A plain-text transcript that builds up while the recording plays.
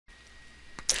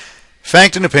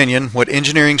Fact and opinion, what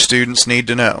engineering students need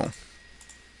to know.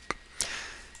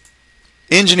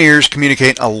 Engineers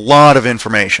communicate a lot of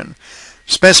information.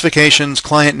 Specifications,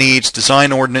 client needs,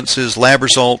 design ordinances, lab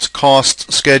results,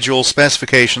 costs, schedules,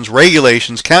 specifications,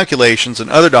 regulations, calculations, and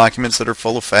other documents that are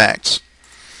full of facts.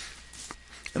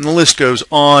 And the list goes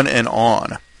on and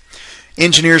on.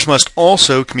 Engineers must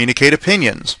also communicate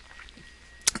opinions.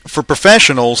 For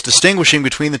professionals, distinguishing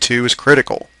between the two is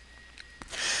critical.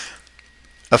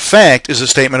 A fact is a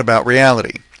statement about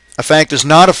reality. A fact is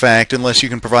not a fact unless you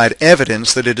can provide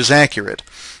evidence that it is accurate.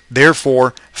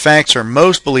 Therefore, facts are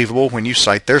most believable when you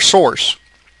cite their source.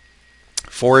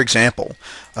 For example,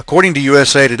 according to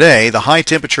USA Today, the high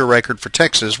temperature record for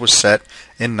Texas was set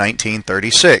in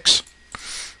 1936.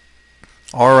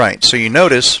 Alright, so you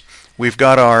notice we've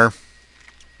got our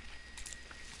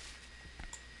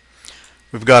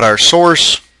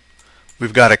source,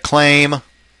 we've got a claim,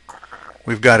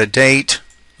 we've got a date,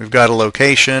 we've got a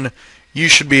location. You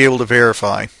should be able to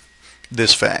verify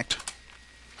this fact.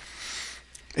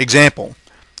 Example,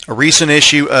 a recent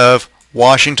issue of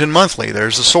Washington Monthly,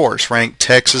 there's the source, ranked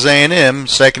Texas A&M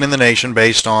second in the nation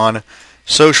based on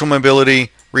social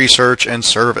mobility, research, and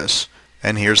service.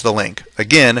 And here's the link.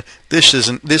 Again, this is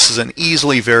an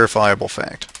easily verifiable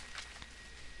fact.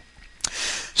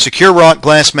 Secure rock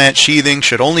glass mat sheathing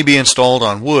should only be installed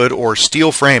on wood or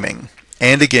steel framing.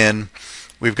 And again,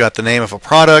 we've got the name of a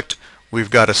product,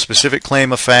 we've got a specific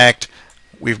claim of fact,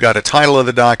 we've got a title of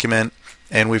the document,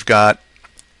 and we've got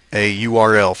a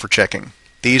URL for checking.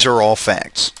 These are all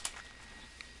facts.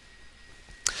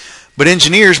 But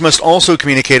engineers must also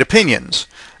communicate opinions.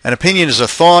 An opinion is a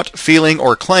thought, feeling,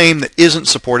 or claim that isn't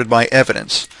supported by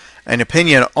evidence. An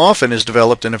opinion often is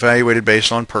developed and evaluated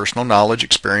based on personal knowledge,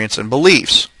 experience, and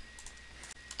beliefs.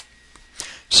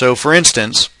 So, for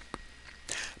instance,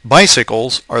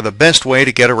 bicycles are the best way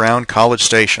to get around College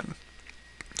Station.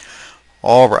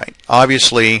 Alright,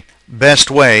 obviously,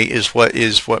 best way is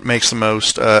what makes the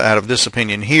most out of this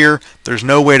opinion here. There's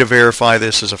no way to verify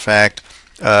this as a fact.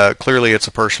 Clearly, it's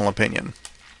a personal opinion.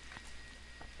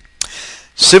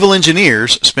 Civil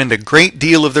engineers spend a great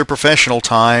deal of their professional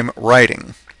time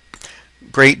writing.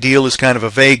 Great deal is kind of a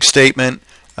vague statement.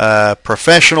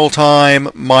 Professional time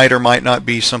might or might not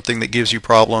be something that gives you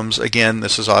problems. Again,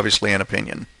 this is obviously an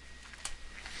opinion.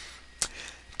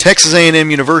 Texas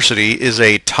A&M University is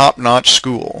a top-notch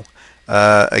school.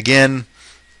 Again,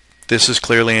 this is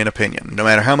clearly an opinion. No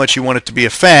matter how much you want it to be a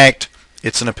fact,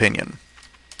 it's an opinion.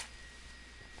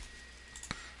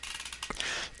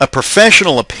 A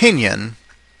professional opinion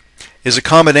is a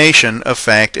combination of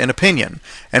fact and opinion,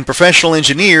 and professional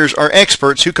engineers are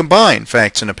experts who combine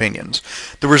facts and opinions.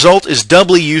 The result is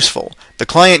doubly useful. The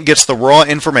client gets the raw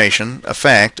information, a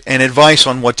fact, and advice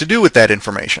on what to do with that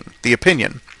information, the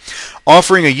opinion.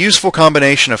 Offering a useful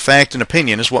combination of fact and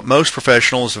opinion is what most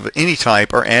professionals of any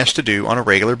type are asked to do on a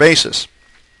regular basis.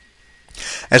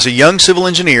 As a young civil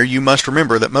engineer, you must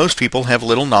remember that most people have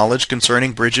little knowledge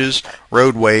concerning bridges,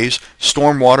 roadways,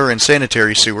 stormwater and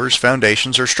sanitary sewers,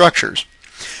 foundations, or structures.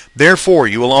 Therefore,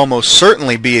 you will almost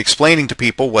certainly be explaining to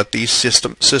people what these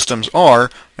systems are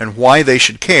and why they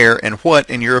should care and what,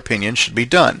 in your opinion, should be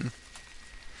done.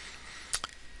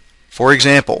 For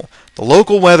example, the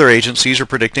local weather agencies are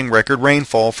predicting record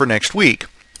rainfall for next week.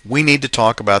 We need to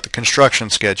talk about the construction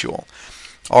schedule.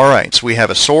 Alright, so we have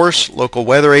a source, local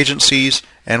weather agencies,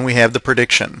 and we have the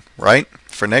prediction, right?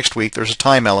 For next week, there's a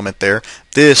time element there.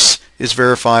 This is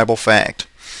verifiable fact.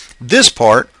 This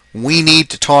part, we need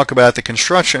to talk about the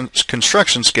construction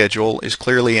schedule, is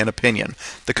clearly an opinion.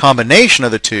 The combination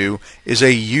of the two is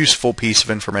a useful piece of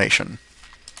information.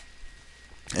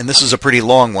 And this is a pretty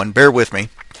long one. Bear with me.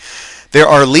 There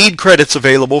are lead credits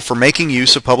available for making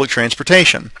use of public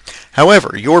transportation.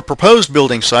 However, your proposed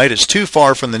building site is too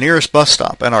far from the nearest bus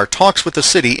stop, and our talks with the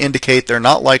city indicate they're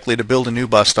not likely to build a new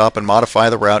bus stop and modify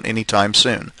the route anytime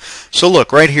soon. So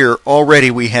look, right here, already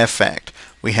we have fact.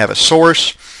 We have a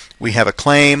source, we have a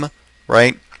claim,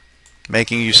 right?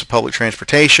 Making use of public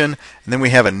transportation, and then we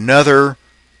have another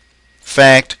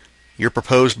fact. Your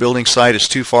proposed building site is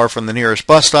too far from the nearest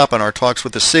bus stop, and our talks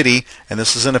with the city, and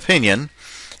this is an opinion,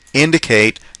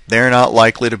 indicate they're not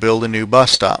likely to build a new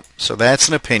bus stop. So that's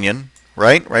an opinion,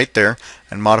 right? Right there.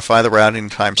 And modify the route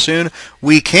anytime soon.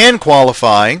 We can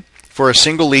qualify for a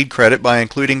single lead credit by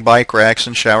including bike racks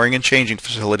and showering and changing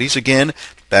facilities. Again,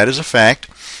 that is a fact.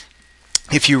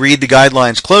 If you read the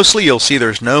guidelines closely, you'll see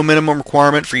there's no minimum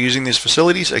requirement for using these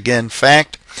facilities. Again,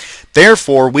 fact.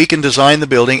 Therefore, we can design the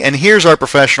building, and here's our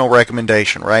professional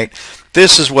recommendation, right?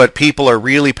 This is what people are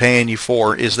really paying you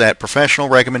for, is that professional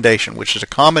recommendation, which is a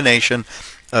combination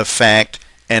of fact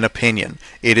and opinion.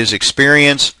 It is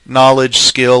experience, knowledge,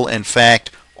 skill, and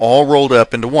fact all rolled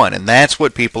up into one, and that's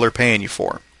what people are paying you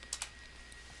for.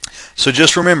 So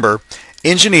just remember,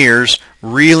 engineers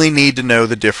really need to know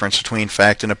the difference between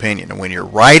fact and opinion. And when you're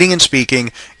writing and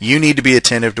speaking, you need to be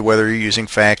attentive to whether you're using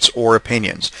facts or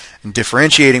opinions. And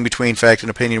differentiating between fact and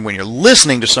opinion when you're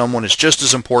listening to someone is just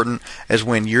as important as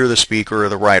when you're the speaker or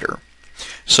the writer.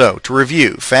 So, to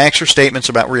review, facts are statements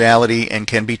about reality and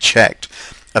can be checked.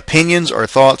 Opinions are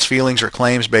thoughts, feelings, or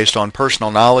claims based on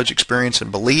personal knowledge, experience,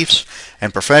 and beliefs.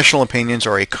 And professional opinions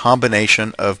are a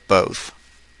combination of both.